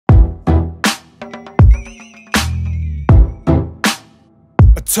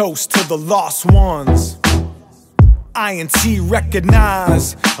toast to the lost ones.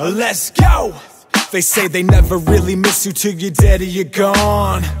 Wrekonize, let's go. They say they never really miss you till you're dead or you're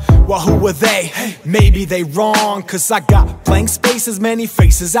gone. Well, who are they? Maybe they wrong, cause I got blank spaces, many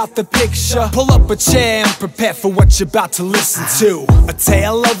faces out the picture. Pull up a chair and prepare for what you're about to listen to. A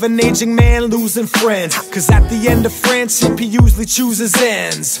tale of an aging man losing friends, cause at the end of friendship he usually chooses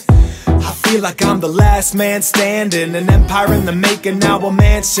ends. I feel like I'm the last man standing, an empire in the making, now a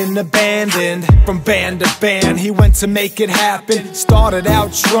mansion abandoned. From band to band, he went to make it happen. Started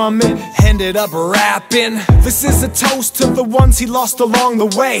out drumming, ended up rapping. This is a toast to the ones he lost along the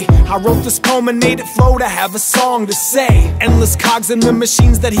way. I wrote this poem and made it flow to have a song to say. Endless cogs in the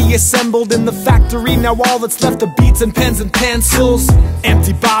machines that he assembled in the factory. Now all that's left are beats and pens and pencils.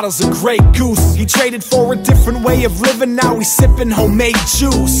 Empty bottles of Grey Goose, he traded for a different way of living. Now he's sipping homemade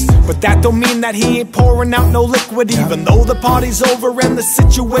juice. But that don't mean that he ain't pouring out no liquid, even though the party's over and the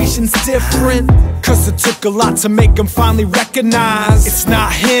situation's different. Cause it took a lot to make him finally recognize it's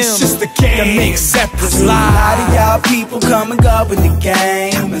not him, it's just the game that makes separate lives. A lot of y'all people come and go in the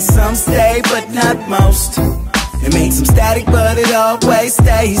game, and some stay but not most. It makes some static but it always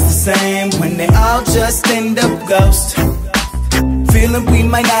stays the same when they all just end up ghost. Feeling we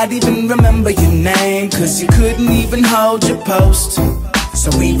might not even remember your name, cause you couldn't even hold your post. So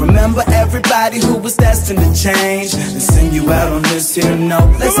we remember everybody who was destined to change and send you out on this here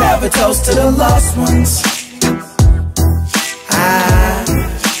note. Let's have a toast to the lost ones.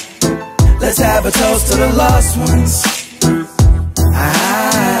 Let's have a toast to the lost ones.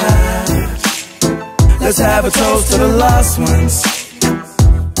 Let's have a toast to the lost ones.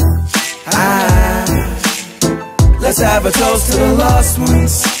 Let's have a toast to the lost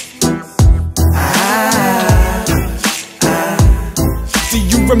ones. Do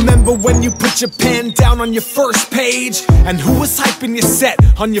you remember when you put your pen down on your first page? And who was hyping your set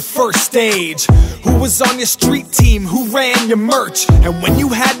on your first stage? Who was on your street team? Who ran your merch? And when you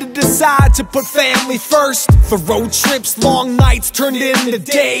had to decide to put family first, the road trips, long nights turned into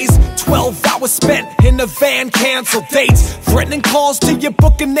days. 12 hours spent in a van, canceled dates, threatening calls to your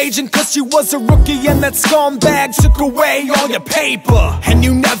booking agent cause you was a rookie and that scumbag took away all your paper. And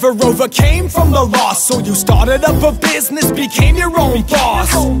you never overcame from the loss, so you started up a business, became your own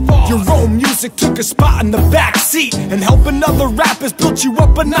boss. Your own music took a spot in the back seat, and helping other rappers built you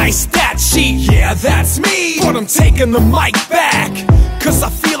up a nice stat sheet. Yeah, that's me, but I'm taking the mic back, cause I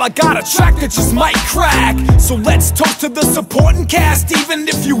feel I got a track that just might crack. So let's toast to the supporting cast. Even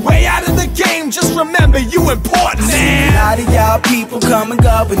if you way out of the game, just remember you important, man. A lot of y'all people come and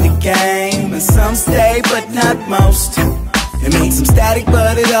go in the game, and some stay but not most. It makes some static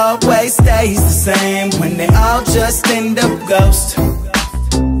but it always stays the same when they all just end up ghost.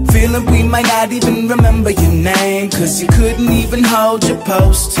 Feeling we might not even remember your name, cause you couldn't even hold your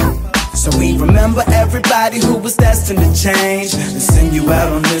post. So we remember everybody who was destined to change and send you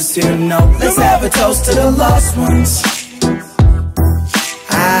out on this here note. Let's have a toast to the lost ones.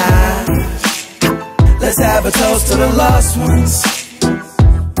 Let's have a toast to the lost ones.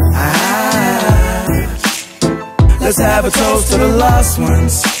 Let's have a toast to the lost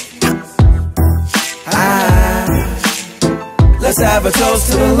ones. Let's have a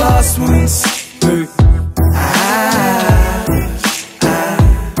toast to the lost ones.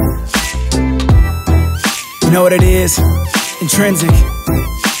 You know what it is? Intrinzik.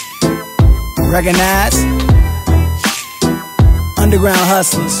 Wrekonize. Underground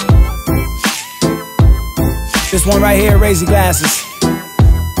hustlers. This one right here, raise your glasses.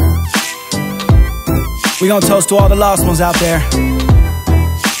 We gonna toast to all the lost ones out there.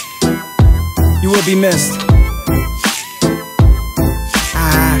 You will be missed.